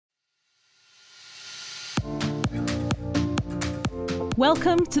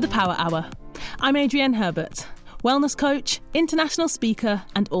Welcome to the Power Hour. I'm Adrienne Herbert, wellness coach, international speaker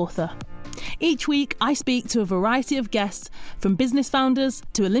and author. Each week I speak to a variety of guests, from business founders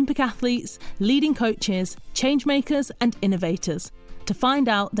to Olympic athletes, leading coaches, change makers and innovators, to find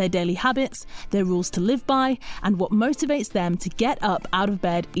out their daily habits, their rules to live by and what motivates them to get up out of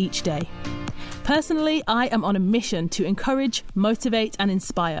bed each day. Personally, I am on a mission to encourage, motivate and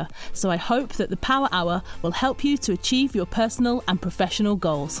inspire, so I hope that the Power Hour will help you to achieve your personal and professional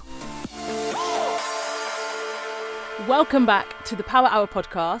goals. Welcome back to the Power Hour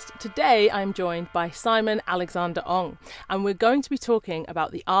podcast. Today I'm joined by Simon Alexander Ong, and we're going to be talking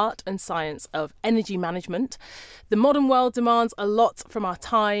about the art and science of energy management. The modern world demands a lot from our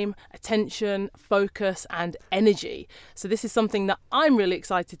time, attention, focus and energy. So this is something that I'm really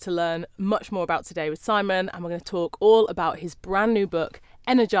excited to learn much more about today with Simon, and we're going to talk all about his brand new book,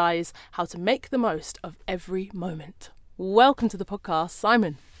 Energize, How to Make the Most of Every Moment. Welcome to the podcast,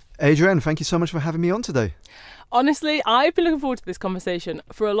 Simon. Adrienne, thank you so much for having me on today. Honestly, I've been looking forward to this conversation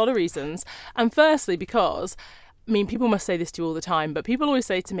for a lot of reasons. And firstly, because, people must say this to you all the time, but people always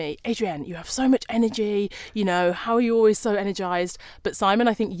say to me, Adrienne, you have so much energy, how are you always so energized? But Simon,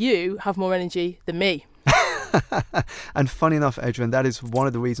 I think you have more energy than me. And funny enough, Adrienne, that is one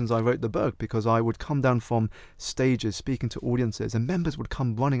of the reasons I wrote the book, because I would come down from stages speaking to audiences and members would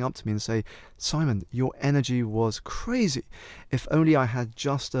come running up to me and say, Simon, your energy was crazy. If only I had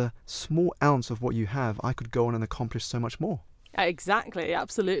just a small ounce of what you have, I could go on and accomplish so much more. Exactly,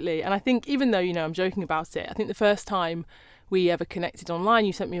 absolutely. And I think even though, I'm joking about it, I think the first time we ever connected online,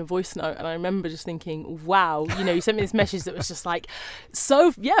 you sent me a voice note, and I remember just thinking, wow, you sent me this message that was just like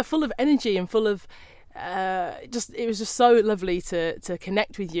so, full of energy and full of it was just so lovely to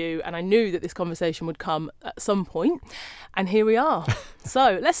connect with you, and I knew that this conversation would come at some point, and here we are.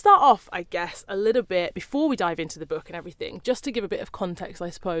 So let's start off, I guess, a little bit before we dive into the book and everything, just to give a bit of context, I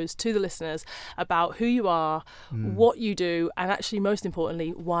suppose, to the listeners about who you are, what you do, and actually most importantly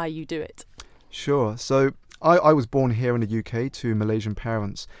why you do it. Sure. So I was born here in the UK to Malaysian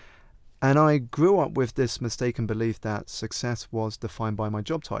parents, and I grew up with this mistaken belief that success was defined by my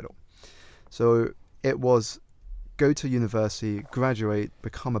job title. So it was go to university, graduate,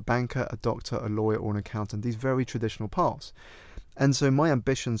 become a banker, a doctor, a lawyer or an accountant, these very traditional paths. And so my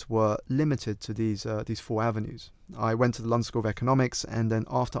ambitions were limited to these four avenues. I went to the London School of Economics, and then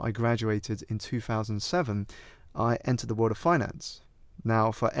after I graduated in 2007, I entered the world of finance.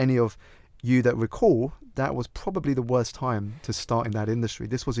 Now, for any of you that recall, that was probably the worst time to start in that industry.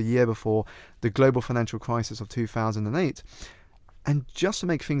 This was a year before the global financial crisis of 2008. And just to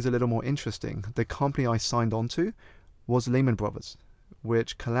make things a little more interesting, the company I signed on to was Lehman Brothers,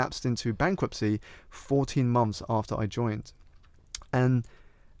 which collapsed into bankruptcy 14 months after I joined. And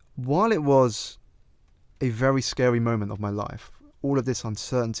while it was a very scary moment of my life, all of this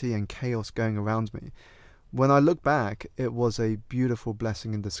uncertainty and chaos going around me, when I look back, it was a beautiful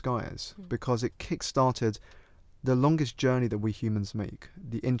blessing in disguise, because it kick-started the longest journey that we humans make,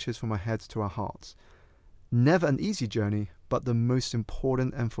 the inches from our heads to our hearts. Never an easy journey, but the most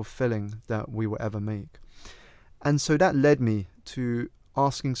important and fulfilling that we will ever make. And so that led me to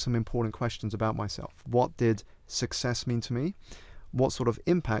asking some important questions about myself. What did success mean to me? What sort of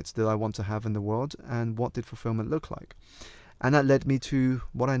impact did I want to have in the world? And what did fulfillment look like? And that led me to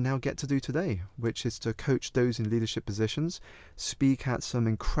what I now get to do today, which is to coach those in leadership positions, speak at some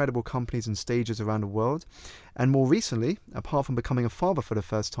incredible companies and stages around the world. And more recently, apart from becoming a father for the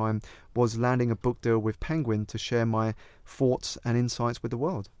first time, was landing a book deal with Penguin to share my thoughts and insights with the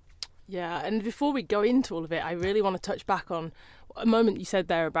world. Yeah, and before we go into all of it, I really want to touch back on a moment you said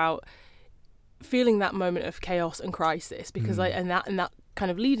there about feeling that moment of chaos and crisis, because and that kind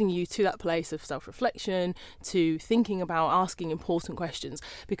of leading you to that place of self-reflection, to thinking about asking important questions,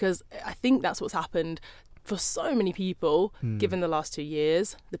 because I think that's what's happened for so many people, given the last 2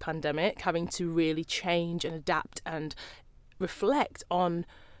 years, the pandemic, having to really change and adapt and reflect on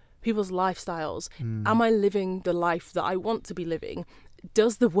people's lifestyles. Am I living the life that I want to be living?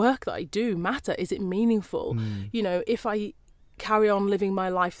 Does the work that I do matter? Is it meaningful? If I carry on living my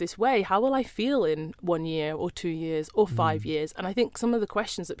life this way, how will I feel in 1 year or 2 years or 5 years? And I think some of the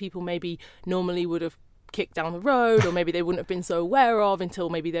questions that people maybe normally would have kicked down the road, or maybe they wouldn't have been so aware of until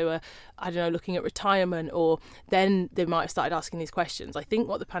maybe they were, looking at retirement, or then they might have started asking these questions. I think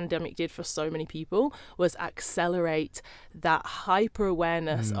what the pandemic did for so many people was accelerate that hyper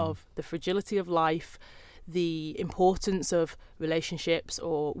awareness of the fragility of life, the importance of relationships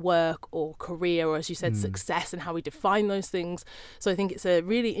or work or career, or as you said, success, and how we define those things. So I think it's a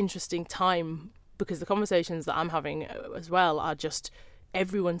really interesting time, because the conversations that I'm having as well are just,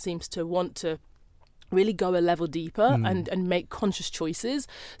 everyone seems to want to really go a level deeper and make conscious choices.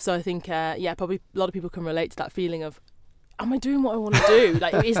 So I think, probably a lot of people can relate to that feeling of, am I doing what I want to do?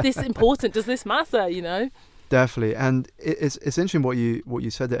 Like, is this important? Does this matter? You know? Definitely. And it's interesting what you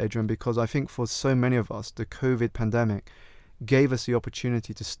said there, Adrian, because I think for so many of us, the COVID pandemic gave us the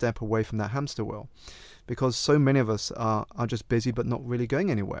opportunity to step away from that hamster wheel, because so many of us are just busy but not really going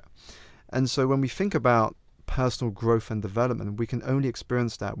anywhere. And so when we think about personal growth and development, we can only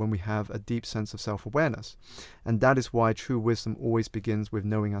experience that when we have a deep sense of self-awareness. And that is why true wisdom always begins with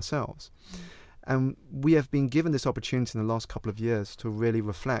knowing ourselves. And we have been given this opportunity in the last couple of years to really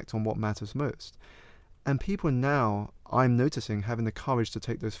reflect on what matters most. And people now, I'm noticing, having the courage to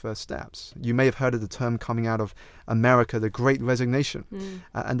take those first steps. You may have heard of the term coming out of America, the Great Resignation.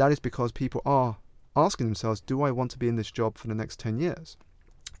 And that is because people are asking themselves, do I want to be in this job for the next 10 years?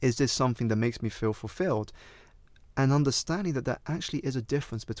 Is this something that makes me feel fulfilled? And understanding that there actually is a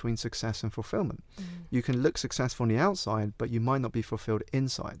difference between success and fulfillment. You can look successful on the outside, but you might not be fulfilled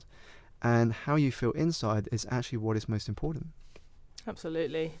inside. And how you feel inside is actually what is most important.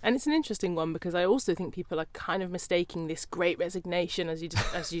 Absolutely. And it's an interesting one, because I also think people are kind of mistaking this great resignation, as you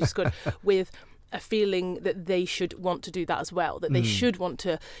just got, with a feeling that they should want to do that as well, that they should want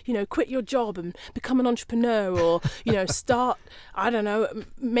to, quit your job and become an entrepreneur, or, start, I don't know,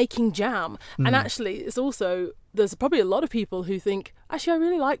 making jam. And actually, it's also, there's probably a lot of people who think, actually, I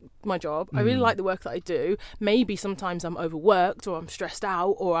really like my job. I really like the work that I do. Maybe sometimes I'm overworked, or I'm stressed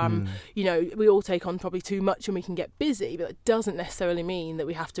out, or I'm, we all take on probably too much and we can get busy, but it doesn't necessarily mean that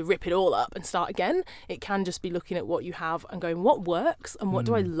we have to rip it all up and start again. It can just be looking at what you have and going, what works and what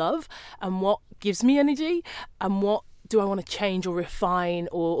do I love and what gives me energy and what do I want to change or refine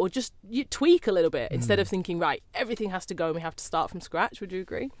or just tweak a little bit, instead of thinking, right, everything has to go and we have to start from scratch. Would you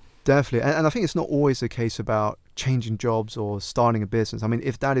agree? Definitely. And I think it's not always a case about changing jobs or starting a business. I mean,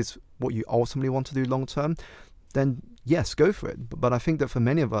 if that is what you ultimately want to do long term, then yes, go for it. But I think that for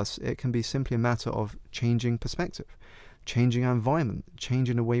many of us, it can be simply a matter of changing perspective, changing our environment,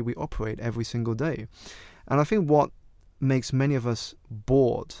 changing the way we operate every single day. And I think what makes many of us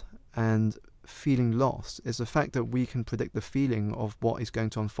bored and feeling lost is the fact that we can predict the feeling of what is going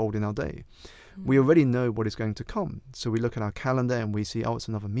to unfold in our day. We already know what is going to come. So we look at our calendar and we see, oh, it's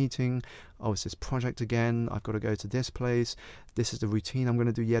another meeting. Oh, it's this project again. I've got to go to this place. This is the routine I'm going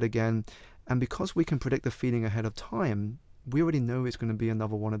to do yet again. And because we can predict the feeling ahead of time, we already know it's going to be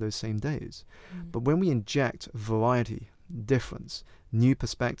another one of those same days. But when we inject variety, difference, new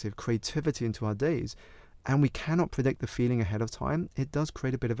perspective, creativity into our days, and we cannot predict the feeling ahead of time, it does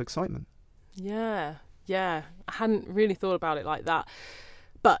create a bit of excitement. Yeah. I hadn't really thought about it like that.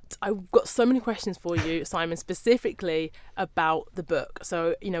 But I've got so many questions for you, Simon, specifically about the book.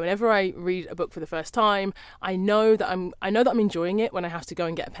 So, whenever I read a book for the first time, I know that I'm enjoying it when I have to go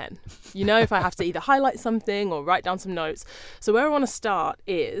and get a pen. If I have to either highlight something or write down some notes. So where I want to start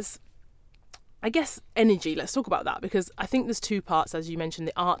is, I guess, energy. Let's talk about that, because I think there's two parts, as you mentioned,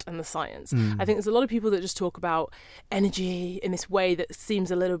 the art and the science. I think there's a lot of people that just talk about energy in this way that seems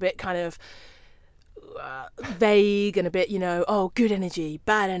a little bit kind of vague and a bit, good energy,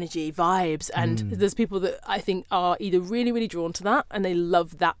 bad energy, vibes. And there's people that I think are either really, really drawn to that and they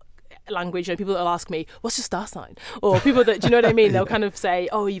love that language. People that will ask me, what's your star sign? Or people that, do you know what I mean? They'll kind of say,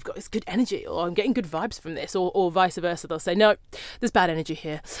 oh, you've got this good energy, or I'm getting good vibes from this, or vice versa. They'll say, no, there's bad energy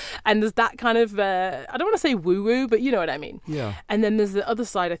here. And there's that kind of, I don't want to say woo-woo, but you know what I mean. Yeah. And then there's the other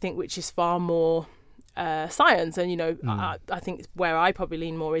side, I think, which is far more science. And, I think where I probably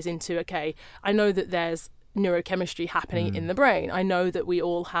lean more is into, okay, I know that there's neurochemistry happening in the brain. I know that we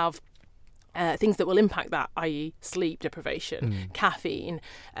all have things that will impact that, i.e. sleep deprivation, caffeine,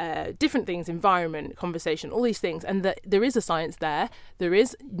 different things, environment, conversation, all these things. And that there is a science there. There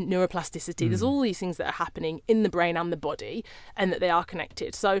is neuroplasticity. There's all these things that are happening in the brain and the body, and that they are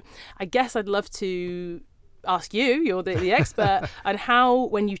connected. So I guess I'd love to ask you, you're the expert, on how,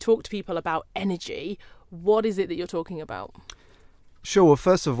 when you talk to people about energy, what is it that you're talking about? Sure. Well,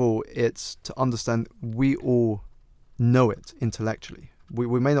 first of all, it's to understand we all know it intellectually.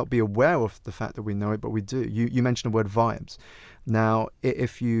 We may not be aware of the fact that we know it, but we do. You mentioned the word vibes. Now,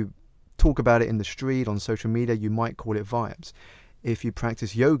 if you talk about it in the street, on social media, you might call it vibes. If you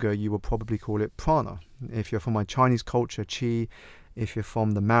practice yoga, you will probably call it prana. If you're from my Chinese culture, qi. If you're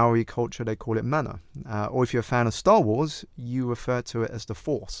from the Maori culture, they call it mana. Or if you're a fan of Star Wars, you refer to it as the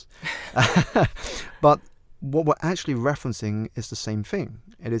Force. But what we're actually referencing is the same thing.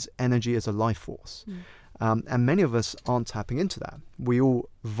 It is energy as a life force. And many of us aren't tapping into that. We all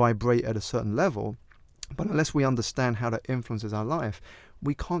vibrate at a certain level, but unless we understand how that influences our life,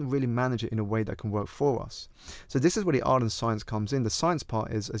 we can't really manage it in a way that can work for us. So this is where the art and science comes in. The science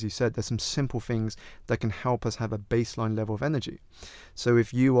part is, as you said, there's some simple things that can help us have a baseline level of energy. So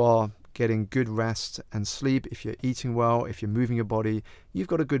if you are getting good rest and sleep, if you're eating well, if you're moving your body, you've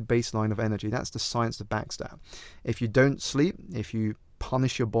got a good baseline of energy. That's the science that backs that. If you don't sleep, if you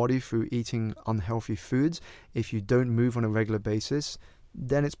punish your body through eating unhealthy foods, if you don't move on a regular basis,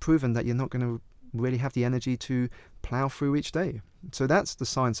 then it's proven that you're not going to really have the energy to plow through each day. So that's the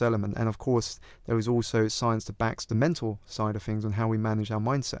science element. And of course, there is also science that backs the mental side of things and how we manage our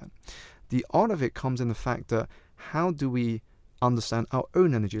mindset. The art of it comes in the fact that how do we understand our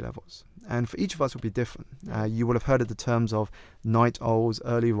own energy levels? And for each of us will be different. You will have heard of the terms of night owls,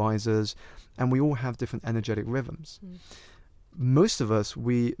 early risers, and we all have different energetic rhythms. Most of us,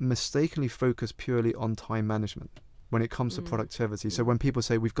 we mistakenly focus purely on time management when it comes to productivity. So when people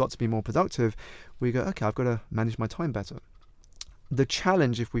say we've got to be more productive, we go, okay, I've got to manage my time better. The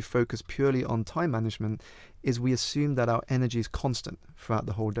challenge if we focus purely on time management is we assume that our energy is constant throughout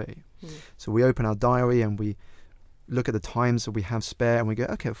the whole day. So we open our diary and we look at the times that we have spare and we go,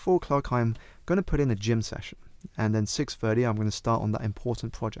 okay, at 4 o'clock I'm going to put in a gym session, and then 6:30 I'm going to start on that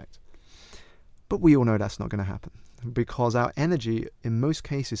important project. But we all know that's not going to happen because our energy in most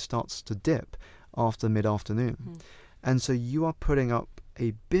cases starts to dip after mid-afternoon. And so you are putting up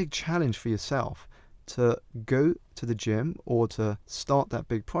a big challenge for yourself to go to the gym or to start that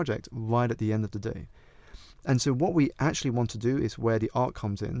big project right at the end of the day. And so what we actually want to do is where the art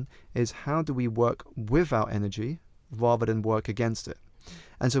comes in, is how do we work with our energy rather than work against it.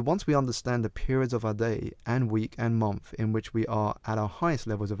 And so once we understand the periods of our day and week and month in which we are at our highest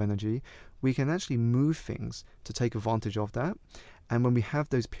levels of energy, we can actually move things to take advantage of that. And when we have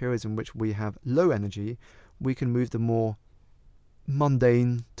those periods in which we have low energy, we can move the more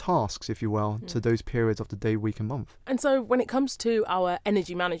mundane tasks, if you will, to those periods of the day, week and month. And so when it comes to our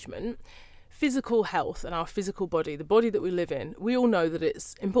energy management, physical health and our physical body, the body that we live in, we all know that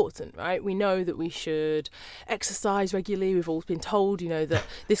it's important, right? We know that we should exercise regularly. We've all been told, that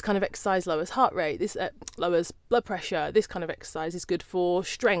this kind of exercise lowers heart rate, this lowers blood pressure, this kind of exercise is good for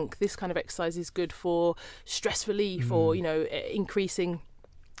strength, this kind of exercise is good for stress relief or, increasing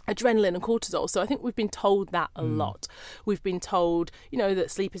adrenaline and cortisol. So I think we've been told that a lot. We've been told,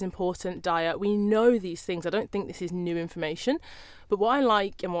 that sleep is important, diet. We know these things. I don't think this is new information. But what I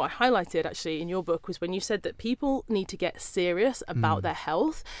like and what I highlighted actually in your book was when you said that people need to get serious about their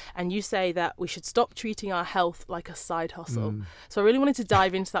health, and you say that we should stop treating our health like a side hustle. So I really wanted to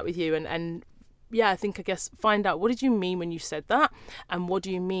dive into that with you and I guess find out, what did you mean when you said that, and what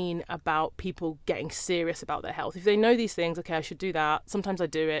do you mean about people getting serious about their health? If they know these things, okay, I should do that, sometimes I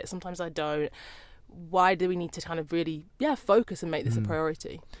do it, sometimes I don't, why do we need to kind of really focus and make this a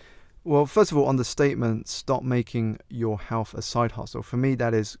priority? Well, first of all, on the statement, stop making your health a side hustle, for me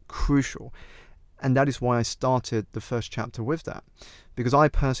that is crucial, and that is why I started the first chapter with that, because I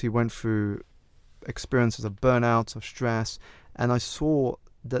personally went through experiences of burnout, of stress, and I saw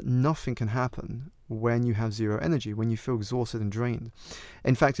that nothing can happen when you have zero energy, when you feel exhausted and drained.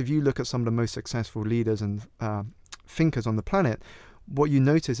 In fact, if you look at some of the most successful leaders and thinkers on the planet, what you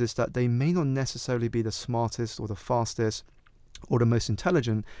notice is that they may not necessarily be the smartest or the fastest or the most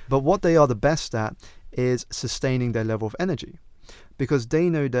intelligent, but what they are the best at is sustaining their level of energy, because they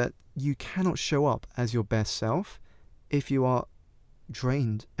know that you cannot show up as your best self if you are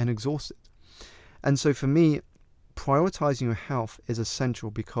drained and exhausted. And so for me, prioritizing your health is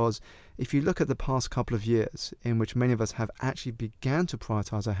essential, because if you look at the past couple of years in which many of us have actually began to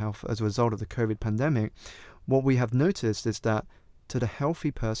prioritize our health as a result of the COVID pandemic, what we have noticed is that to the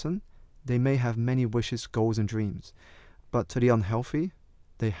healthy person, they may have many wishes, goals and dreams, but to the unhealthy,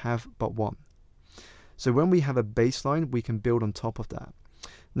 they have but one. So when we have a baseline, we can build on top of that.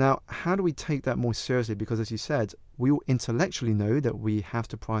 Now, how do we take that more seriously? Because as you said, we all intellectually know that we have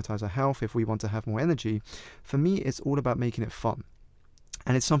to prioritize our health if we want to have more energy. For me, it's all about making it fun.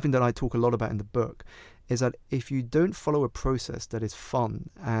 And it's something that I talk a lot about in the book, is that if you don't follow a process that is fun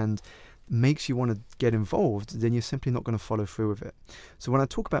and makes you want to get involved, then you're simply not going to follow through with it. So when I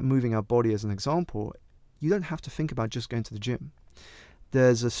talk about moving our body as an example, you don't have to think about just going to the gym.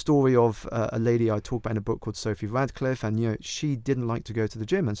 There's a story of a lady I talk about in a book called Sophie Radcliffe, and she didn't like to go to the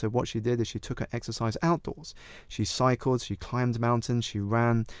gym, and so what she did is she took her exercise outdoors. She cycled, she climbed mountains, she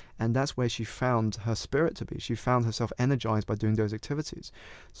ran, and that's where she found her spirit to be. She found herself energized by doing those activities.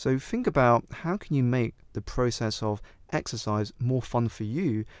 So think about how can you make the process of exercise more fun for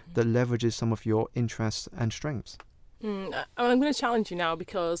you that leverages some of your interests and strengths. I'm going to challenge you now,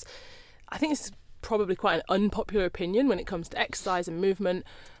 because I think it's probably quite an unpopular opinion when it comes to exercise and movement,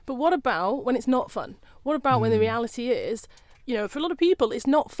 but what about when it's not fun? What about when the reality is for a lot of people, it's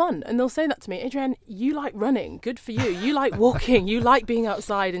not fun. And they'll say that to me, Adrienne, you like running, good for you. You like walking, you like being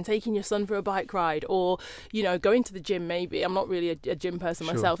outside and taking your son for a bike ride, or, going to the gym maybe. I'm not really a gym person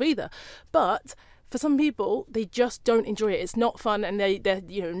myself either. But for some people, they just don't enjoy it. It's not fun, and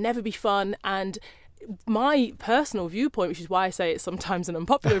they're never be fun. And my personal viewpoint, which is why I say it's sometimes an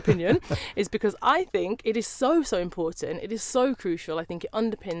unpopular opinion, is because I think it is so important. It is so crucial. I think it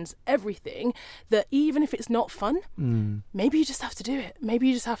underpins everything, that even if it's not fun, maybe you just have to do it. Maybe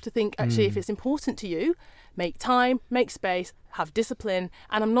you just have to think, actually, if it's important to you, make time, make space, have discipline.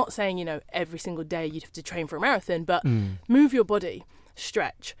 And I'm not saying, every single day you'd have to train for a marathon, but move your body,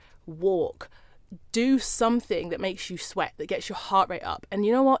 stretch, walk, do something that makes you sweat, that gets your heart rate up. And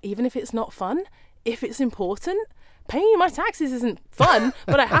you know what? Even if it's not fun, if it's important, paying my taxes isn't fun,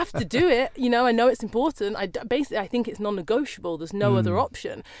 but I have to do it. I know it's important. I think it's non-negotiable. There's no other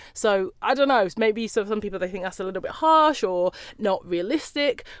option. So I don't know. Maybe some people, they think that's a little bit harsh or not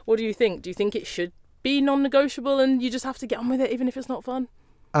realistic. What do you think? Do you think it should be non-negotiable and you just have to get on with it even if it's not fun?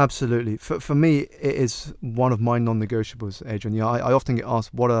 Absolutely. For me, it is one of my non-negotiables, Adrienne. I often get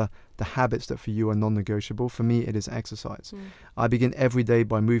asked, what are the habits that for you are non-negotiable? For me, it is exercise. I begin every day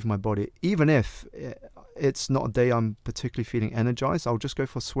by moving my body. Even if it's not a day I'm particularly feeling energized, I'll just go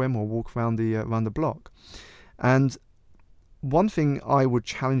for a swim or walk around the block. And one thing I would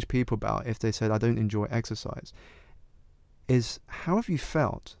challenge people about if they said, I don't enjoy exercise, is how have you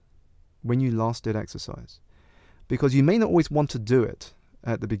felt when you last did exercise? Because you may not always want to do it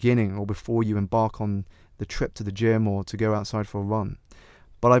at the beginning or before you embark on the trip to the gym or to go outside for a run.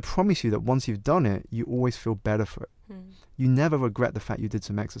 But I promise you that once you've done it, you always feel better for it. You never regret the fact you did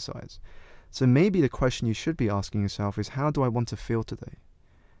some exercise. So maybe the question you should be asking yourself is, how do I want to feel today?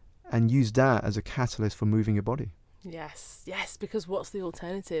 And use that as a catalyst for moving your body. Yes, because what's the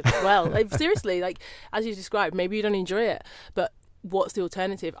alternative? Well, seriously, as you described, maybe you don't enjoy it, but what's the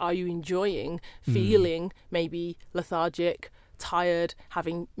alternative? Are you enjoying feeling maybe lethargic, tired,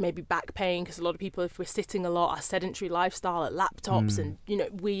 having maybe back pain? Because a lot of people, if we're sitting a lot, our sedentary lifestyle at laptops, and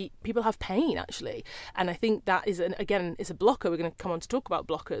people have pain actually. And I think that is it's a blocker. We're going to come on to talk about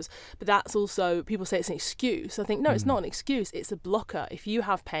blockers, but that's also, people say it's an excuse. I think no, it's not an excuse, it's a blocker. If you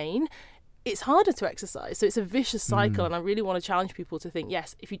have pain, it's harder to exercise. So it's a vicious cycle. And I really want to challenge people to think,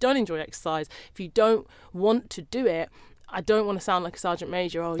 yes, if you don't enjoy exercise, if you don't want to do it, I don't want to sound like a Sergeant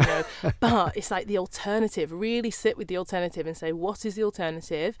Major, but it's like the alternative. Really sit with the alternative and say, what is the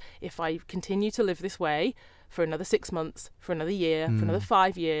alternative if I continue to live this way for another 6 months, for another year, for another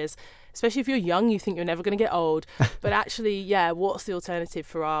 5 years? Especially if you're young, you think you're never going to get old. But actually, what's the alternative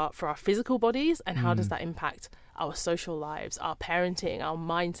for our physical bodies, and how does that impact our social lives, our parenting, our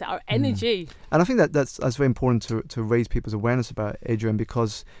mindset, our energy? And I think that's very important to raise people's awareness about, Adrienne,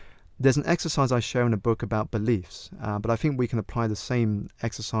 because there's an exercise I share in a book about beliefs, but I think we can apply the same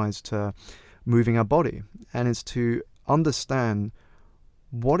exercise to moving our body. And it's to understand,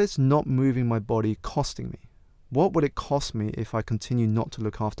 what is not moving my body costing me? What would it cost me if I continue not to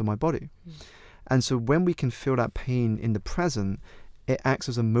look after my body? And so when we can feel that pain in the present, it acts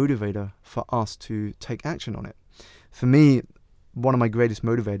as a motivator for us to take action on it. For me, one of my greatest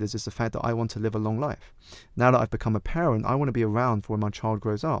motivators is the fact that I want to live a long life. Now that I've become a parent, I want to be around for when my child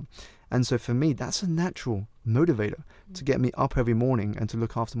grows up. And so for me, that's a natural motivator to get me up every morning and to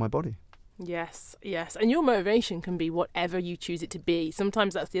look after my body. Yes. And your motivation can be whatever you choose it to be.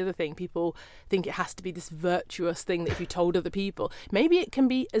 Sometimes that's the other thing. People think it has to be this virtuous thing that if you told other people, maybe it can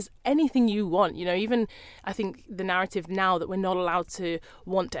be as anything you want. Even I think the narrative now that we're not allowed to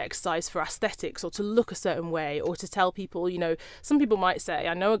want to exercise for aesthetics or to look a certain way or to tell people, some people might say,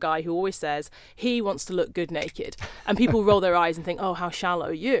 I know a guy who always says he wants to look good naked, and people roll their eyes and think, oh, how shallow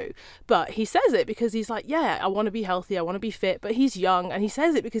you. But he says it because he's like, I want to be healthy, I want to be fit, but he's young, and he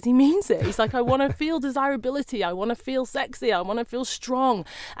says it because he means it. He's like, I want to feel desirability, I want to feel sexy, I want to feel strong.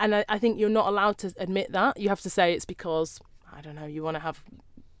 And I think you're not allowed to admit that. You have to say it's because, I don't know, you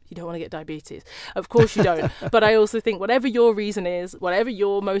don't want to get diabetes. Of course you don't. But I also think whatever your reason is, whatever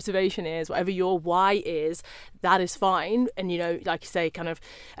your motivation is, whatever your why is, that is fine. And, like you say, kind of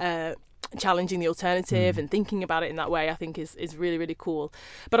challenging the alternative and thinking about it in that way, I think is really, really cool.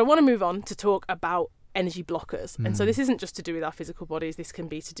 But I want to move on to talk about energy blockers. And so this isn't just to do with our physical bodies. This can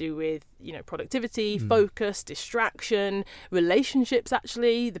be to do with, productivity, focus, distraction, relationships,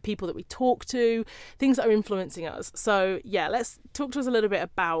 actually, the people that we talk to, things that are influencing us. So let's talk to us a little bit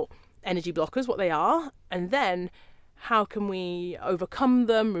about energy blockers, what they are, and then how can we overcome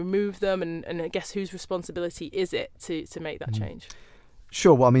them, remove them, and I guess whose responsibility is it to make that change?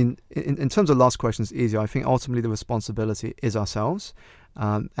 Sure. Well, I mean, in terms of last question, it's easier. I think ultimately the responsibility is ourselves.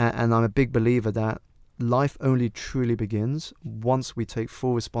 And I'm a big believer that life only truly begins once we take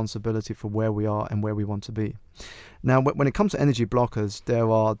full responsibility for where we are and where we want to be. Now, when it comes to energy blockers, there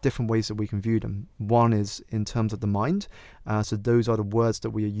are different ways that we can view them. One is in terms of the mind. So those are the words that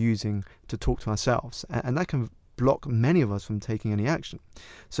we are using to talk to ourselves. And that can block many of us from taking any action.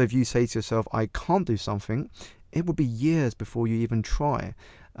 So if you say to yourself, I can't do something, it will be years before you even try.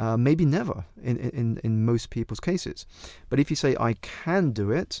 Maybe never in most people's cases. But if you say, I can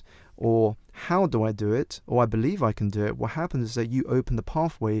do it, or how do I do it, or I believe I can do it, what happens is that you open the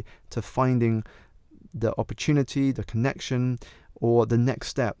pathway to finding the opportunity, the connection, or the next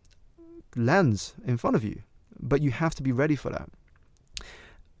step lands in front of you. But you have to be ready for that.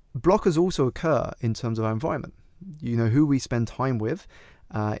 Blockers also occur in terms of our environment. Who we spend time with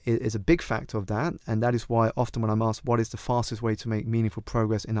is a big factor of that, and that is why often when I'm asked what is the fastest way to make meaningful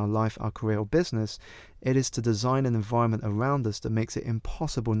progress in our life, our career or business, it is to design an environment around us that makes it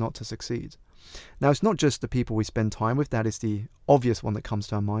impossible not to succeed. Now, it's not just the people we spend time with, that is the obvious one that comes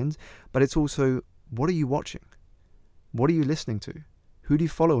to our mind, but it's also, what are you watching? What are you listening to? Who do you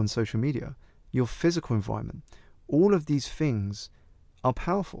follow on social media? Your physical environment. All of these things are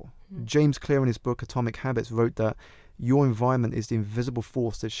powerful. James Clear in his book Atomic Habits wrote that your environment is the invisible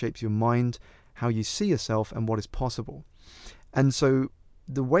force that shapes your mind, how you see yourself, and what is possible. And so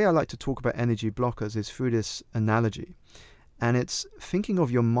the way I like to talk about energy blockers is through this analogy. And it's thinking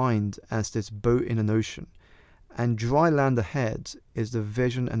of your mind as this boat in an ocean. And dry land ahead is the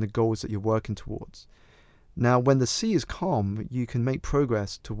vision and the goals that you're working towards. Now, when the sea is calm, you can make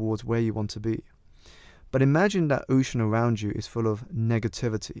progress towards where you want to be. But imagine that ocean around you is full of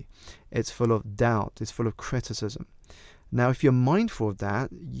negativity. It's full of doubt. It's full of criticism. Now, if you're mindful of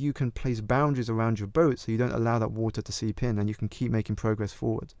that, you can place boundaries around your boat so you don't allow that water to seep in, and you can keep making progress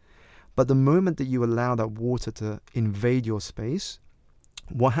forward. But the moment that you allow that water to invade your space,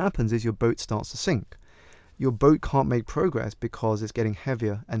 what happens is your boat starts to sink. Your boat can't make progress because it's getting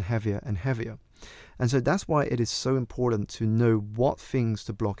heavier and heavier and heavier. And so that's why it is so important to know what things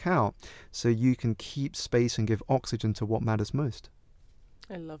to block out so you can keep space and give oxygen to what matters most.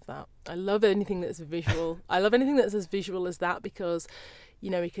 I love that. I love anything that's visual. I love anything that's as visual as that, because,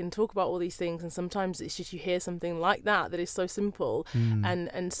 we can talk about all these things and sometimes it's just you hear something like that is so simple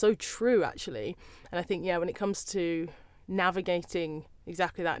and so true, actually. And I think, when it comes to navigating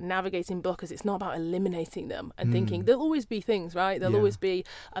blockers, it's not about eliminating them and thinking there'll always be things, right? There'll always be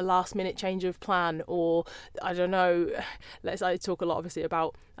a last minute change of plan, or I don't know, I talk a lot obviously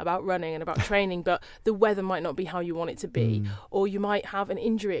about running and about training, but the weather might not be how you want it to be, or you might have an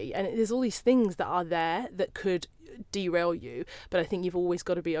injury, and there's all these things that are there that could derail you. But I think you've always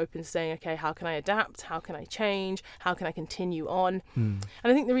got to be open to saying, okay, how can I adapt? How can I change? How can I continue on? And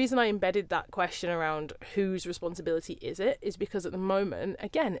I think the reason I embedded that question around whose responsibility is it is because at the moment,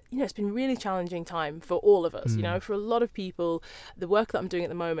 again, it's been a really challenging time for all of us. For a lot of people, the work that I'm doing at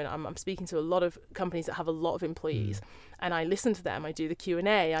the moment, I'm speaking to a lot of companies that have a lot of employees, and I listen to them. I do the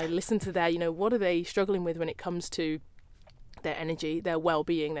Q&A. I listen to their, what are they struggling with when it comes to their energy, their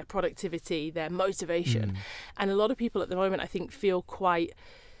well-being, their productivity, their motivation. And a lot of people at the moment, I think, feel quite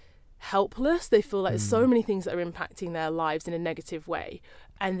helpless. They feel like there's so many things that are impacting their lives in a negative way,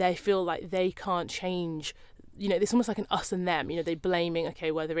 and they feel like they can't change. It's almost like an us and them. They're blaming,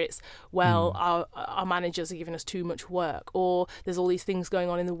 whether it's, our managers are giving us too much work, or there's all these things going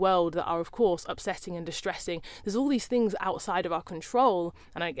on in the world that are, of course, upsetting and distressing. There's all these things outside of our control.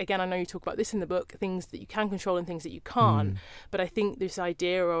 And I know you talk about this in the book, things that you can control and things that you can't. But I think this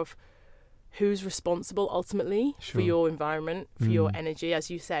idea of who's responsible ultimately for your environment, for your energy, as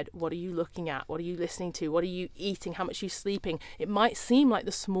you said, what are you looking at? What are you listening to? What are you eating? How much are you sleeping? It might seem like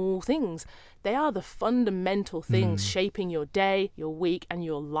the small things. They are the fundamental things shaping your day, your week, and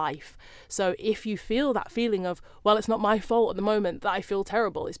your life. So if you feel that feeling of, well, it's not my fault at the moment that I feel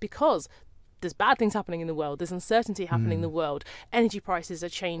terrible, it's because there's bad things happening in the world. There's uncertainty happening in the world. Energy prices are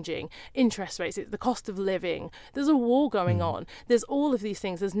changing. Interest rates, the cost of living. There's a war going on. There's all of these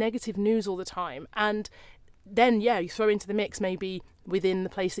things. There's negative news all the time. And then, you throw into the mix maybe within the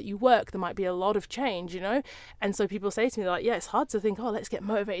place that you work, there might be a lot of change, And so people say to me, they're like, it's hard to think, let's get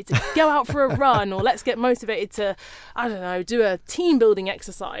motivated to go out for a run, or let's get motivated to, I don't know, do a team building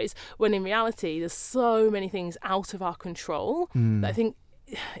exercise, when in reality, there's so many things out of our control that I think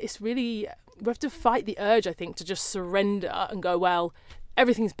it's really, we have to fight the urge, I think, to just surrender and go, well,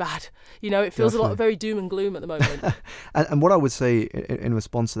 everything's bad. It feels a lot very doom and gloom at the moment. and what I would say in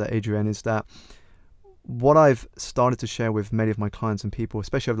response to that, Adrienne, is that what I've started to share with many of my clients and people,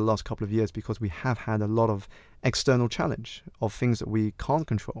 especially over the last couple of years, because we have had a lot of external challenge of things that we can't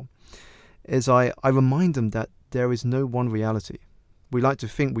control, is I remind them that there is no one reality. We like to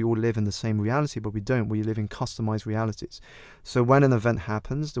think we all live in the same reality, but we don't. We live in customized realities. So when an event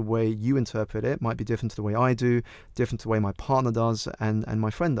happens, the way you interpret it might be different to the way I do, different to the way my partner does, and my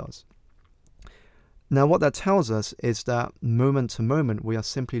friend does. Now, what that tells us is that moment to moment, we are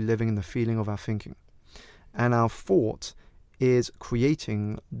simply living in the feeling of our thinking. And our thought is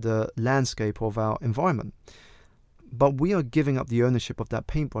creating the landscape of our environment. But we are giving up the ownership of that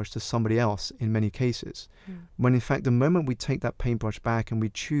paintbrush to somebody else in many cases. When in fact, the moment we take that paintbrush back and we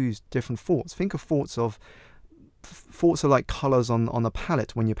choose different thoughts, think of thoughts are like colors on a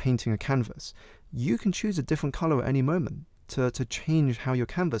palette when you're painting a canvas. You can choose a different color at any moment to change how your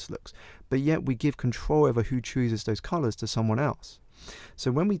canvas looks. But yet we give control over who chooses those colors to someone else.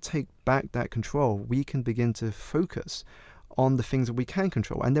 So when we take back that control, we can begin to focus on the things that we can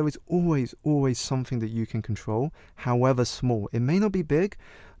control. And there is always something that you can control, however small. It may not be big,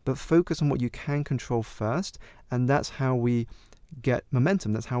 but focus on what you can control first. And that's how we get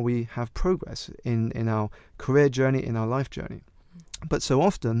momentum. That's how we have progress in our career journey, in our life journey. But so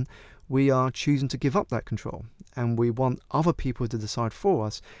often we are choosing to give up that control, and we want other people to decide for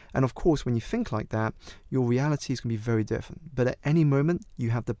us. And of course, when you think like that, your reality is going to be very different. But at any moment, you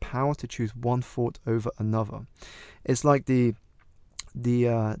have the power to choose one thought over another. It's like the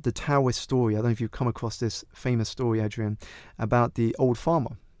Taoist story. I don't know if you've come across this famous story, Adrian, about the old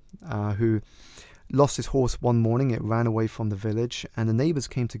farmer who lost his horse one morning. It ran away from the village, and the neighbors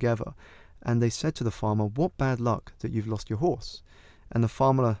came together, and they said to the farmer, "What bad luck that you've lost your horse." And the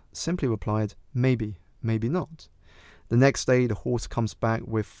farmer simply replied, "Maybe, maybe not." The next day, the horse comes back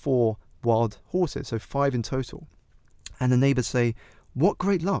with 4 wild horses, so 5 in total. And the neighbors say, "What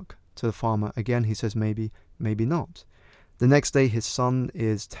great luck," to the farmer. Again, he says, "Maybe, maybe not." The next day, his son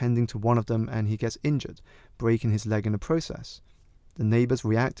is tending to one of them and he gets injured, breaking his leg in the process. The neighbors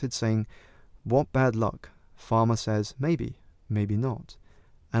reacted, saying, "What bad luck." Farmer says, "Maybe, maybe not."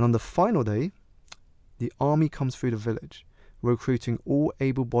 And on the final day, the army comes through the village, recruiting all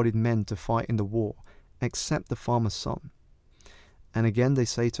able-bodied men to fight in the war, except the farmer's son. And again they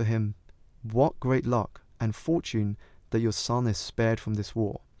say to him, "What great luck and fortune that your son is spared from this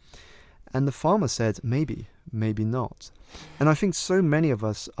war." And the farmer said, "Maybe, maybe not." And I think so many of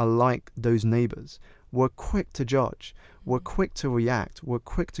us are like those neighbors. We're quick to judge, we're quick to react, we're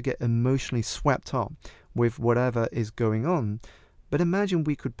quick to get emotionally swept up with whatever is going on. But imagine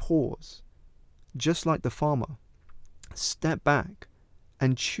we could pause, just like the farmer, step back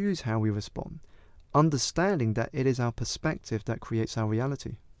and choose how we respond, understanding that it is our perspective that creates our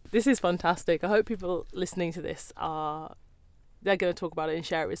reality. This is fantastic. I hope people listening to this they're going to talk about it and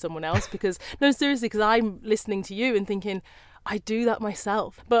share it with someone else, because no, seriously, because I'm listening to you and thinking, I do that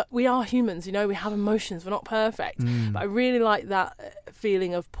myself. But we are humans, we have emotions, we're not perfect. But I really like that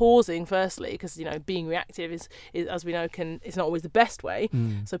feeling of pausing firstly, because being reactive is as we know is not always the best way.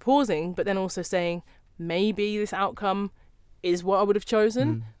 So pausing, but then also saying, maybe this outcome is what I would have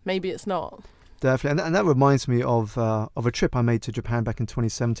chosen, maybe it's not. Definitely, and that reminds me of a trip I made to Japan back in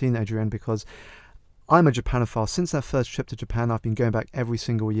 2017, Adrienne, because I'm a Japanophile. Since that first trip to Japan, I've been going back every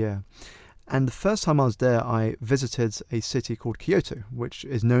single year. And the first time I was there, I visited a city called Kyoto, which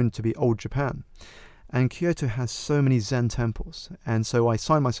is known to be old Japan. And Kyoto has so many Zen temples. And so I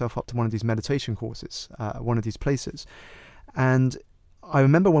signed myself up to one of these meditation courses, one of these places. And I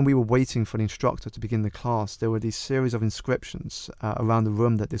remember when we were waiting for the instructor to begin the class, there were these series of inscriptions around the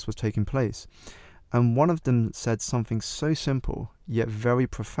room that this was taking place. And one of them said something so simple, yet very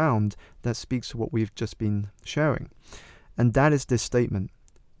profound, that speaks to what we've just been sharing. And that is this statement: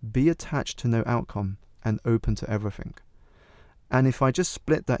 be attached to no outcome and open to everything. And if I just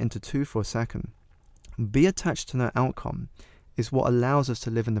split that into two for a second, be attached to no outcome is what allows us to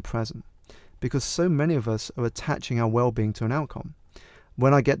live in the present. Because so many of us are attaching our well-being to an outcome.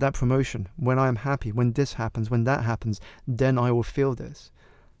 When I get that promotion, when I am happy, when this happens, when that happens, then I will feel this.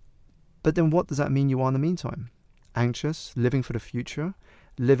 But then what does that mean you are in the meantime? Anxious, living for the future,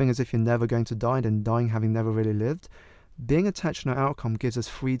 living as if you're never going to die, and dying having never really lived. Being attached to an outcome gives us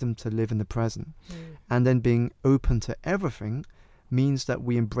freedom to live in the present. And then being open to everything means that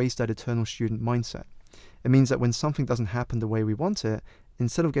we embrace that eternal student mindset. It means that when something doesn't happen the way we want it,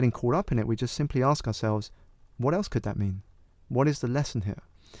 instead of getting caught up in it, we just simply ask ourselves, what else could that mean? What is the lesson here?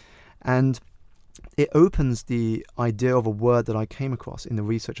 And it opens the idea of a word that I came across in the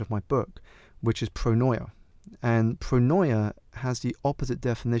research of my book, which is pronoia. And pronoia has the opposite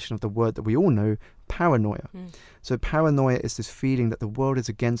definition of the word that we all know, paranoia. So paranoia is this feeling that the world is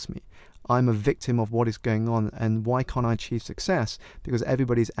against me. I'm a victim of what is going on, and why can't I achieve success? Because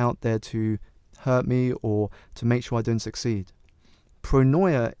everybody's out there to hurt me or to make sure I don't succeed.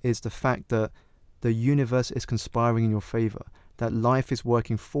 Pronoia is the fact that the universe is conspiring in your favor, that life is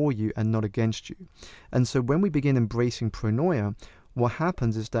working for you and not against you. And so when we begin embracing pronoia, what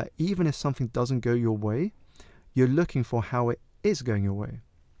happens is that even if something doesn't go your way, you're looking for how it is going your way.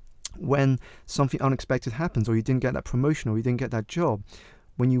 When something unexpected happens, or you didn't get that promotion, or you didn't get that job,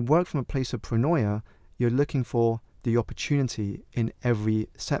 when you work from a place of pronoia, you're looking for the opportunity in every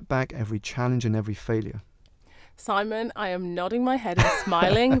setback, every challenge, and every failure. Simon, I am nodding my head and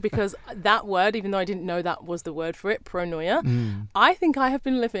smiling because that word, even though I didn't know that was the word for it, pronoia, I think I have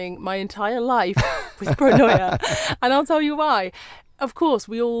been living my entire life with pronoia. And I'll tell you why. Of course,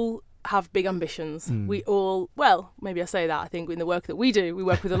 we all have big ambitions. We all, well, maybe I say that, I think in the work that we do, we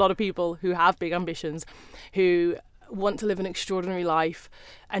work with a lot of people who have big ambitions, who want to live an extraordinary life,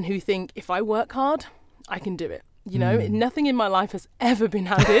 and who think, if I work hard, I can do it. You know, nothing in my life has ever been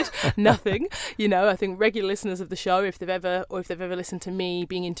handed. Nothing. You know, I think regular listeners of the show, if they've ever listened to me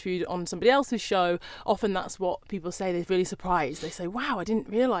being interviewed on somebody else's show, often that's what people say. They're really surprised. They say, wow, I didn't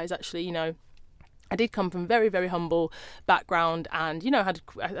realise actually, you know, I did come from very, very humble background and, you know, had,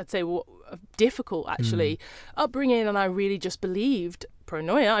 I'd say, a difficult actually upbringing. And I really just believed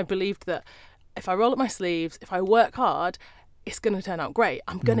pronoia. I believed that if I roll up my sleeves, if I work hard, it's going to turn out great.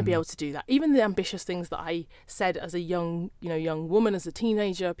 I'm going to be able to do that. Even the ambitious things that I said as a young woman, as a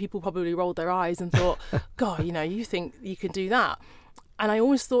teenager, people probably rolled their eyes and thought, God, you know, you think you can do that. And I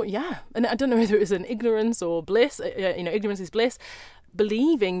always thought, yeah. And I don't know whether it was an ignorance or bliss, ignorance is bliss,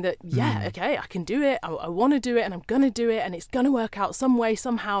 believing that, yeah, okay, I can do it. I want to do it and I'm going to do it and it's going to work out some way,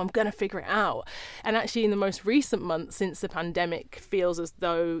 somehow. I'm going to figure it out. And actually in the most recent months since the pandemic feels as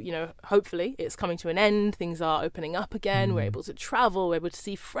though, you know, hopefully it's coming to an end. Things are opening up again. We're able to travel. We're able to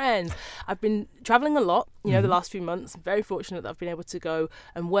see friends. I've been traveling a lot, you know, the last few months. I'm very fortunate that I've been able to go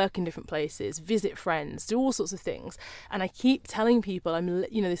and work in different places, visit friends, do all sorts of things. And I keep telling people,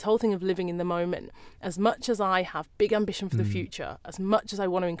 this whole thing of living in the moment, as much as I have big ambition for the future, as much as I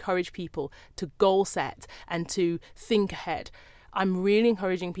want to encourage people to goal set and to think ahead, I'm really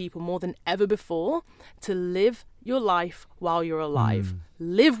encouraging people more than ever before to live your life while you're alive.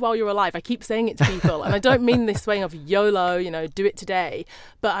 Live while you're alive. I keep saying it to people, and I don't mean this way of YOLO, you know, do it today.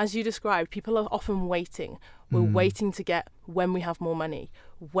 But as you described, people are often waiting. We're waiting to get when we have more money,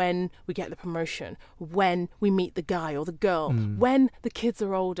 when we get the promotion, when we meet the guy or the girl, when the kids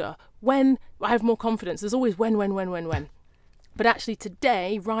are older, when I have more confidence. There's always when. But actually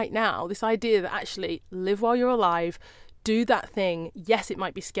today, right now, this idea that actually live while you're alive, do that thing. Yes, it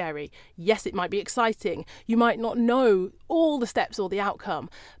might be scary. Yes, it might be exciting. You might not know all the steps or the outcome.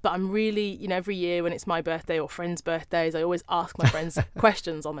 But I'm really, you know, every year when it's my birthday or friends' birthdays, I always ask my friends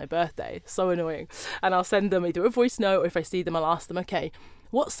questions on their birthday. So annoying. And I'll send them either a voice note, or if I see them, I'll ask them, okay,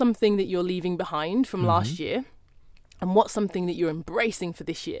 what's something that you're leaving behind from last year? And what's something that you're embracing for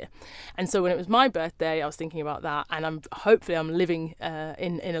this year? And so when it was my birthday, I was thinking about that, and I'm living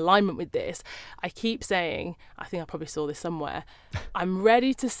in alignment with this. I keep saying, I think I probably saw this somewhere, I'm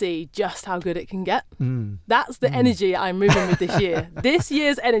ready to see just how good it can get. That's the energy I'm moving with this year. This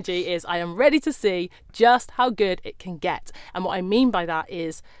year's energy is I am ready to see just how good it can get. And what I mean by that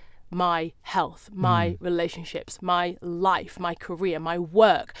is my health, my relationships, my life, my career, my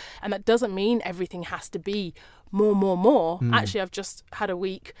work. And that doesn't mean everything has to be more. Actually, I've just had a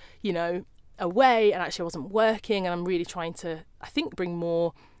week, you know, away, and actually I wasn't working, and I'm really trying to, I think, bring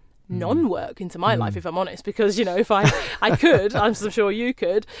more non-work into my life, if I'm honest, because, you know, if I could, I'm sure you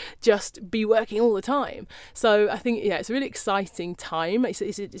could, just be working all the time. So I think, yeah, it's a really exciting time. It's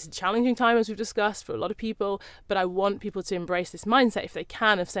a challenging time, as we've discussed, for a lot of people, but I want people to embrace this mindset, if they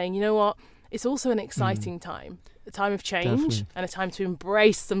can, of saying, you know what, it's also an exciting time, a time of change, and a time to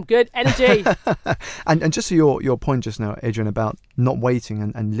embrace some good energy. and just to your point just now, Adrian, about not waiting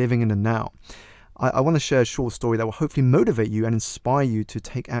and living in the now, I want to share a short story that will hopefully motivate you and inspire you to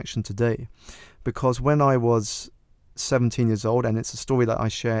take action today. Because when I was 17 years old, and it's a story that I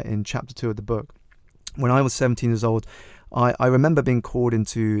share in chapter 2 of the book, when I was 17 years old, I remember being called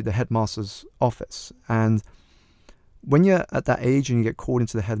into the headmaster's office. And when you're at that age and you get called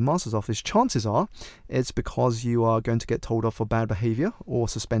into the headmaster's office, chances are it's because you are going to get told off for bad behavior or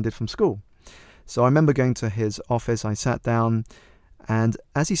suspended from school. So I remember going to his office. I sat down, and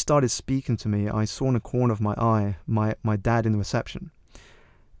as he started speaking to me, I saw in the corner of my eye my dad in the reception.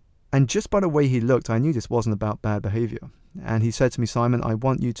 And just by the way he looked, I knew this wasn't about bad behavior. And he said to me, Simon, I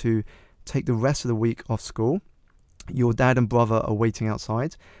want you to take the rest of the week off school. Your dad and brother are waiting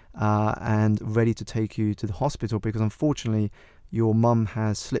outside and ready to take you to the hospital, because unfortunately your mum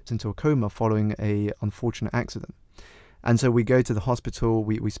has slipped into a coma following a unfortunate accident. And so we go to the hospital.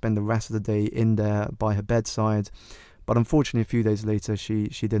 We spend the rest of the day in there by her bedside. But unfortunately, a few days later, she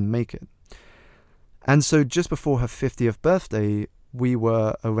didn't make it. And so just before her 50th birthday, we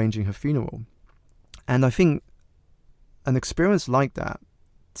were arranging her funeral. And I think an experience like that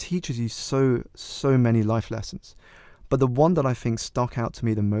teaches you so many life lessons. But the one that I think stuck out to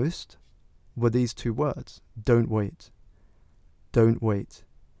me the most were these two words: don't wait. Don't wait.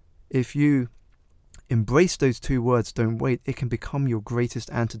 If you embrace those two words, don't wait, it can become your greatest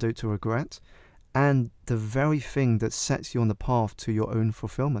antidote to regret and the very thing that sets you on the path to your own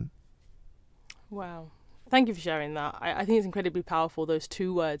fulfillment. Wow. Thank you for sharing that. I think it's incredibly powerful, those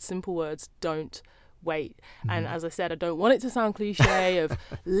two words, simple words, don't wait. And as I said, I don't want it to sound cliche of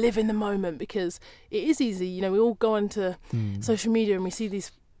live in the moment, because it is easy. You know, we all go onto social media and we see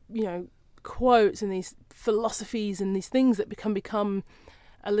these, you know, quotes and these philosophies and these things that become we've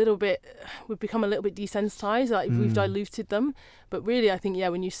become a little bit desensitized, like we've diluted them. But really, I think,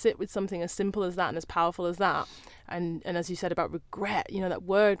 when you sit with something as simple as that and as powerful as that, and as you said about regret, you know, that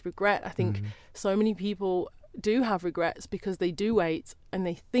word regret, I think so many people do have regrets because they do wait and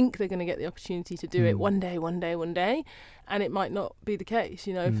they think they're going to get the opportunity to do it one day, and it might not be the case,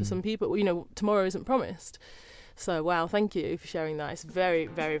 you know, for some people. You know, tomorrow isn't promised. So, wow, thank you for sharing that. It's very,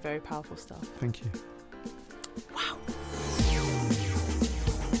 very, very powerful stuff. Thank you. Wow.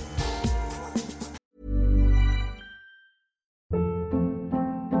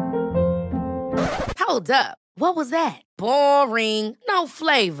 Hold up. What was that? Boring. No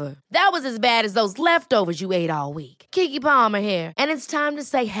flavor. That was as bad as those leftovers you ate all week. Keke Palmer here. And it's time to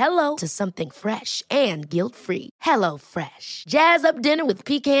say hello to something fresh and guilt-free. Hello Fresh. Jazz up dinner with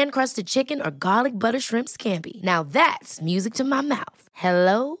pecan-crusted chicken or garlic butter shrimp scampi. Now that's music to my mouth.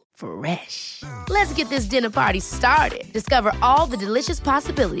 Hello Fresh. Let's get this dinner party started. Discover all the delicious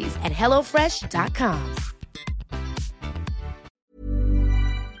possibilities at hellofresh.com.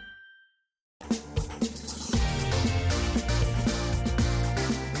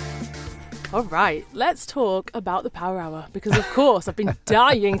 All right, let's talk about the Power Hour, because of course I've been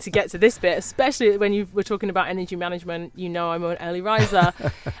dying to get to this bit, especially when you were talking about energy management. You know, I'm an early riser.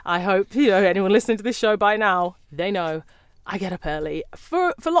 I hope, you know, anyone listening to this show by now, they know I get up early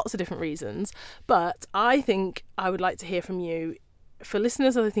for lots of different reasons. But I think I would like to hear from you. For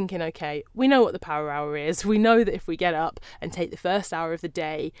listeners that are thinking, okay, we know what the Power Hour is. We know that if we get up and take the first hour of the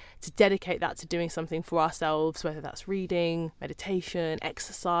day to dedicate that to doing something for ourselves, whether that's reading, meditation,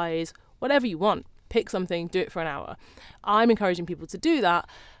 exercise, whatever you want, pick something, do it for an hour. I'm encouraging people to do that.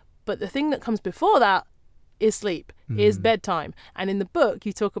 But the thing that comes before that is sleep, is bedtime. And in the book,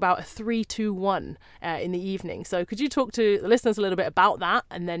 you talk about a 3-2-1 in the evening. So could you talk to the listeners a little bit about that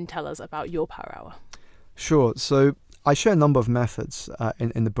and then tell us about your Power Hour? Sure. So I share a number of methods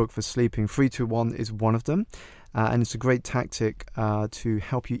in the book for sleeping. 3-2-1 is one of them. And it's a great tactic to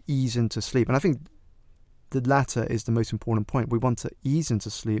help you ease into sleep. And I think the latter is the most important point. We want to ease into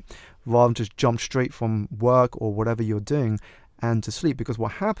sleep rather than just jump straight from work or whatever you're doing and to sleep, because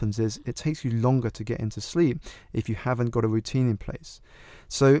what happens is it takes you longer to get into sleep if you haven't got a routine in place.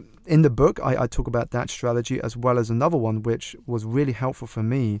 So in the book, I talk about that strategy, as well as another one which was really helpful for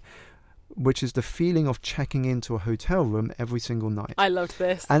me, which is the feeling of checking into a hotel room every single night. I loved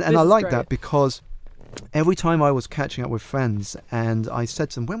this. And I like that because every time I was catching up with friends and I said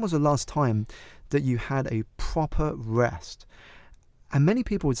to them, when was the last time that you had a proper rest? And many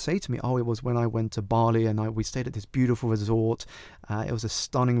people would say to me, oh, it was when I went to Bali and we stayed at this beautiful resort. It was a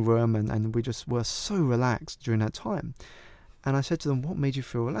stunning room and we just were so relaxed during that time. And I said to them, what made you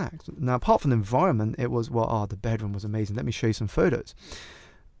feel relaxed? Now, apart from the environment, it was, the bedroom was amazing. Let me show you some photos.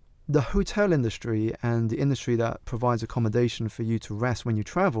 The hotel industry and the industry that provides accommodation for you to rest when you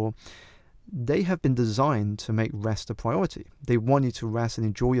travel, they have been designed to make rest a priority. They want you to rest and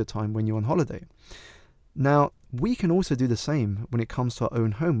enjoy your time when you're on holiday. Now, we can also do the same when it comes to our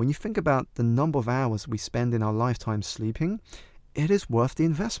own home. When you think about the number of hours we spend in our lifetime sleeping, it is worth the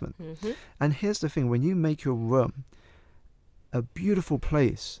investment. And here's the thing, when you make your room a beautiful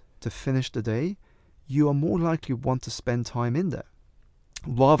place to finish the day, you are more likely want to spend time in there.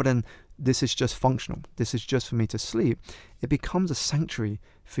 Rather than this is just functional, this is just for me to sleep, it becomes a sanctuary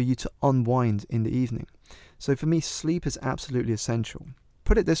for you to unwind in the evening. So for me, sleep is absolutely essential.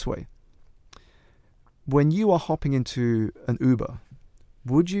 Put it this way. When you are hopping into an Uber,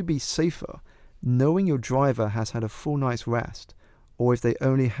 would you be safer knowing your driver has had a full night's rest, or if they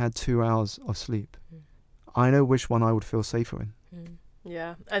only had 2 hours of sleep? I know which one I would feel safer in.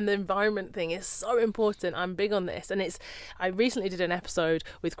 Yeah, and the environment thing is so important. I'm big on this, and I recently did an episode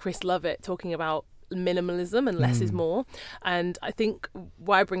with Chris Lovett talking about minimalism and less is more. And I think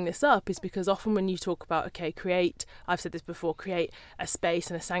why I bring this up is because often when you talk about, okay, I've said this before, create a space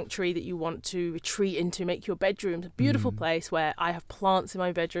and a sanctuary that you want to retreat into, make your bedroom a beautiful place where I have plants in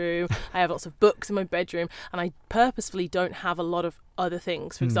my bedroom, I have lots of books in my bedroom, and I purposefully don't have a lot of other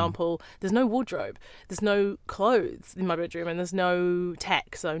things. For example, there's no wardrobe, there's no clothes in my bedroom, and there's no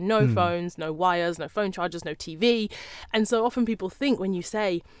tech, so no phones, no wires, no phone chargers, no TV. And so often people think when you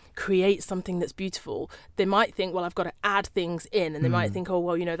say create something that's beautiful, they might think, well, I've got to add things in, and they might think, oh,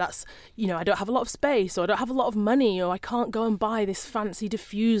 well, that's, I don't have a lot of space, or I don't have a lot of money, or I can't go and buy this fancy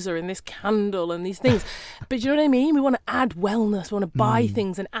diffuser and this candle and these things. But you know what I mean? We want to add wellness, we want to buy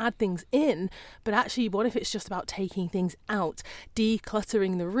things and add things in, but actually what if it's just about taking things out,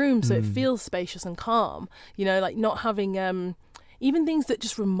 decluttering the room so it feels spacious and calm, like not having even things that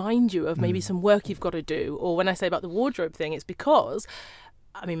just remind you of maybe some work you've got to do. Or when I say about the wardrobe thing, it's because,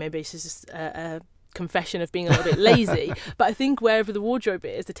 maybe it's just a confession of being a little bit lazy, but I think wherever the wardrobe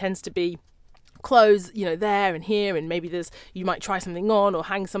is, there tends to be clothes, there and here, and maybe you might try something on or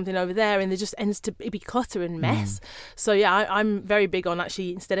hang something over there, and there just ends to be clutter and mess. So yeah, I'm very big on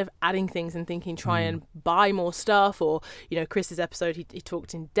actually, instead of adding things and thinking try and buy more stuff, or Chris's episode he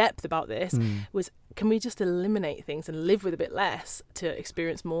talked in depth about this, was can we just eliminate things and live with a bit less to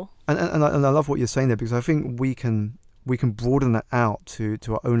experience more? And I love what you're saying there, because I think we can broaden that out to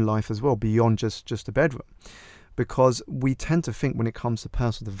our own life as well, beyond just the bedroom. Because we tend to think when it comes to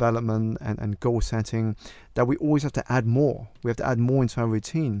personal development and goal setting that we always have to add more. We have to add more into our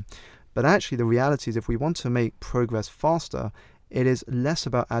routine. But actually the reality is, if we want to make progress faster, it is less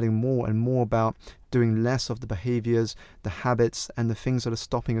about adding more and more about doing less of the behaviors, the habits, and the things that are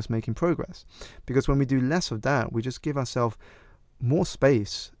stopping us making progress. Because when we do less of that, we just give ourselves more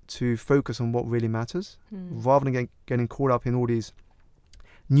space to focus on what really matters, rather than getting caught up in all these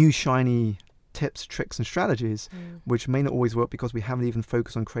new shiny tips, tricks and strategies, which may not always work because we haven't even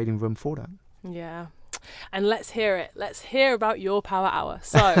focused on creating room for that. Yeah. And let's hear it. Let's hear about your power hour.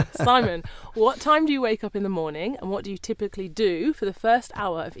 So, Simon, what time do you wake up in the morning, and what do you typically do for the first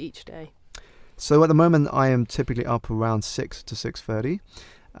hour of each day? So at the moment, I am typically up around 6 to 6:30.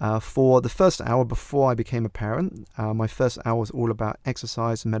 For the first hour before I became a parent, my first hour was all about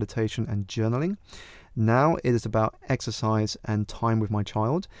exercise, meditation and journaling. Now it is about exercise and time with my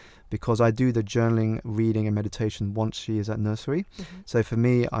child, because I do the journaling, reading and meditation once she is at nursery. So for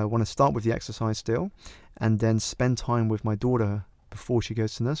me, I want to start with the exercise still, and then spend time with my daughter before she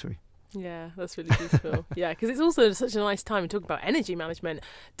goes to nursery. Yeah, that's really beautiful. Yeah, because it's also such a nice time. We talk about energy management.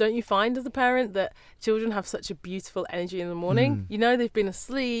 Don't you find as a parent that children have such a beautiful energy in the morning? They've been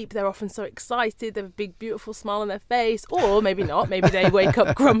asleep, they're often so excited, they have a big beautiful smile on their face, or maybe not, maybe they wake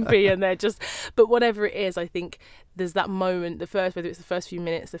up grumpy and they're just, but whatever it is, I think there's that moment, whether it's the first few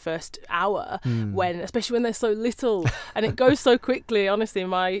minutes, the first hour, when, especially when they're so little, and it goes so quickly. Honestly,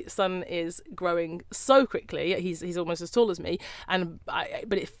 my son is growing so quickly. He's almost as tall as me,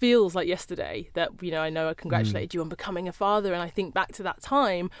 but it feels like yesterday that I know I congratulated you on becoming a father, and I think back to that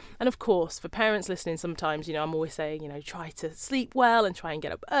time. And of course, for parents listening, sometimes I'm always saying try to sleep well and try and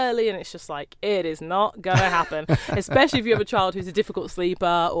get up early, and it's just like, it is not gonna happen. Especially if you have a child who's a difficult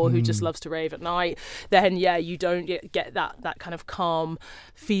sleeper or who just loves to rave at night, then you don't get that kind of calm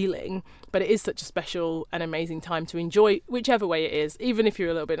feeling. But it is such a special and amazing time to enjoy, whichever way it is, even if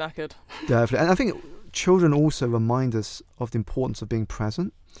you're a little bit knackered. Definitely. And I think children also remind us of the importance of being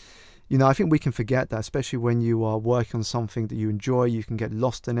present. I think we can forget that, especially when you are working on something that you enjoy. You can get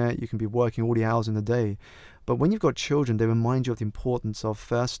lost in it. You can be working all the hours in the day. But when you've got children, they remind you of the importance of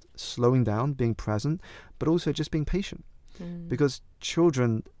first slowing down, being present, but also just being patient. Because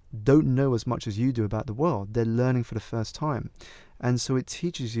children don't know as much as you do about the world. They're learning for the first time. And so it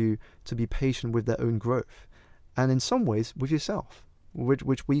teaches you to be patient with their own growth. And in some ways, with yourself,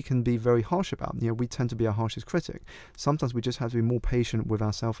 which we can be very harsh about. We tend to be our harshest critic. Sometimes we just have to be more patient with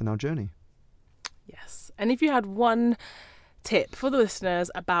ourselves in our journey. Yes. And if you had one tip for the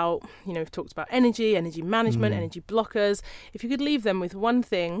listeners about, we've talked about energy management, energy blockers, if you could leave them with one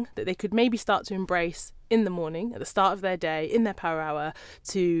thing that they could maybe start to embrace in the morning, at the start of their day, in their power hour,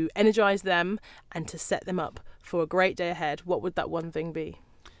 to energize them and to set them up for a great day ahead, what would that one thing be?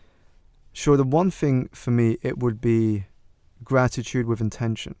 Sure. The one thing for me, it would be gratitude with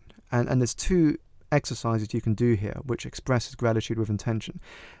intention. And there's two exercises you can do here which expresses gratitude with intention.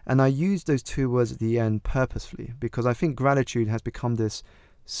 And I use those two words at the end purposefully, because I think gratitude has become this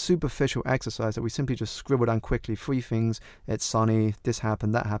superficial exercise that we simply just scribble down quickly. 3 things, it's sunny, this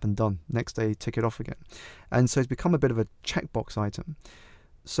happened, that happened, done. Next day, tick it off again. And so it's become a bit of a checkbox item.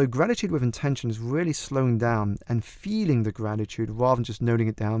 So gratitude with intention is really slowing down and feeling the gratitude rather than just noting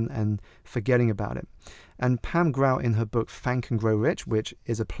it down and forgetting about it. And Pam Grout, in her book Thank and Grow Rich, which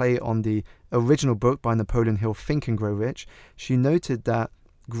is a play on the original book by Napoleon Hill, Think and Grow Rich, she noted that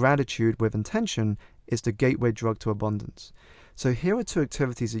gratitude with intention is the gateway drug to abundance. So here are 2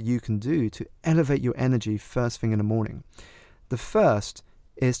 activities that you can do to elevate your energy first thing in the morning. The first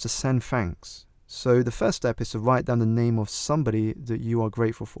is to send thanks. So the first step is to write down the name of somebody that you are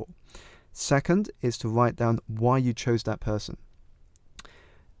grateful for. Second is to write down why you chose that person.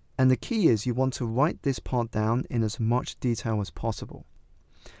 And the key is you want to write this part down in as much detail as possible.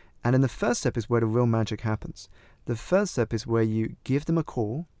 And then the first step is where the real magic happens. The first step is where you give them a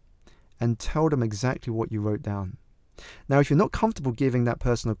call and tell them exactly what you wrote down. Now, if you're not comfortable giving that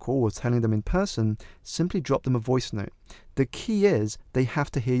person a call or telling them in person, simply drop them a voice note. The key is they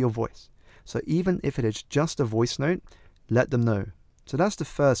have to hear your voice. So even if it is just a voice note, let them know. So that's the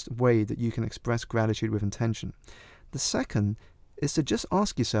first way that you can express gratitude with intention. The second is to just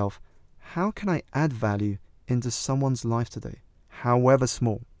ask yourself, how can I add value into someone's life today, however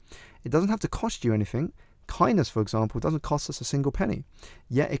small? It doesn't have to cost you anything. Kindness, for example, doesn't cost us a single penny,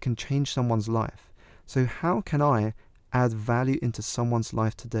 yet it can change someone's life. So how can I add value into someone's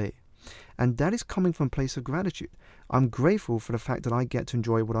life today? And that is coming from a place of gratitude. I'm grateful for the fact that I get to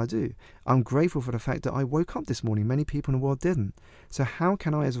enjoy what I do. I'm grateful for the fact that I woke up this morning. Many people in the world didn't. So how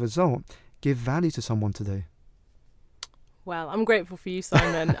can I, as a result, give value to someone today? Well, I'm grateful for you,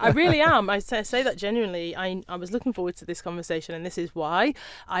 Simon. I really am. I say that genuinely. I was looking forward to this conversation, and this is why.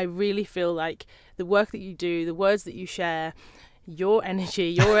 I really feel like the work that you do, the words that you share, your energy,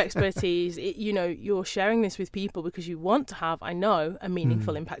 your expertise, you're sharing this with people because you want to have, I know, a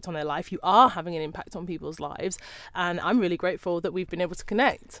meaningful impact on their life. You are having an impact on people's lives, and I'm really grateful that we've been able to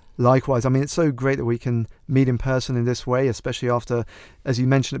connect. Likewise. I mean, it's so great that we can meet in person in this way, especially after, as you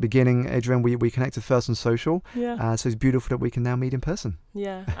mentioned at the beginning, Adrienne, we connected first on social. Yeah. So it's beautiful that we can now meet in person.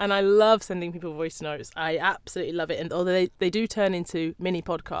 Yeah, and I love sending people voice notes. I absolutely love it. And although they do turn into mini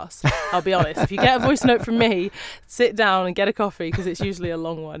podcasts, I'll be honest, if you get a voice note from me, sit down and get a coffee because it's usually a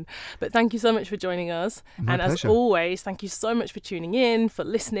long one. But thank you so much for joining us. My and pleasure. As always, thank you so much for tuning in, for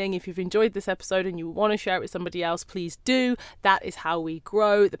listening. If you've enjoyed this episode and you want to share it with somebody else, please do. That is how we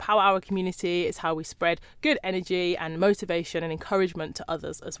grow the Power Hour community. It's how we spread good energy and motivation and encouragement to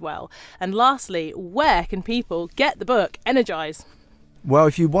others as well. And lastly, where can people get the book Energize? Well,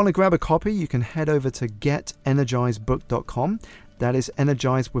 if you want to grab a copy, you can head over to getenergizebook.com. That is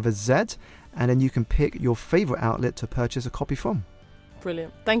Energize with a Z. And then you can pick your favorite outlet to purchase a copy from.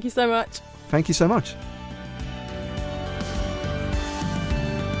 Brilliant. Thank you so much. Thank you so much.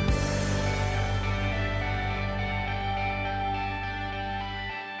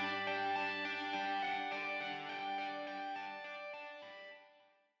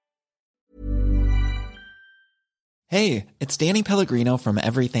 Hey, it's Danny Pellegrino from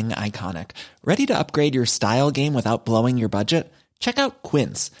Everything Iconic. Ready to upgrade your style game without blowing your budget? Check out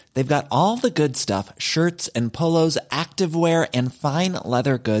Quince. They've got all the good stuff, shirts and polos, activewear, and fine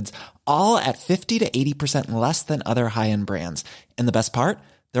leather goods, all at 50 to 80% less than other high-end brands. And the best part?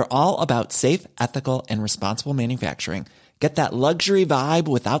 They're all about safe, ethical, and responsible manufacturing. Get that luxury vibe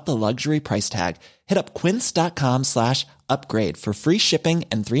without the luxury price tag. Hit up quince.com/upgrade for free shipping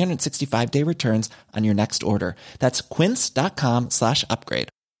and 365-day returns on your next order. That's quince.com/upgrade.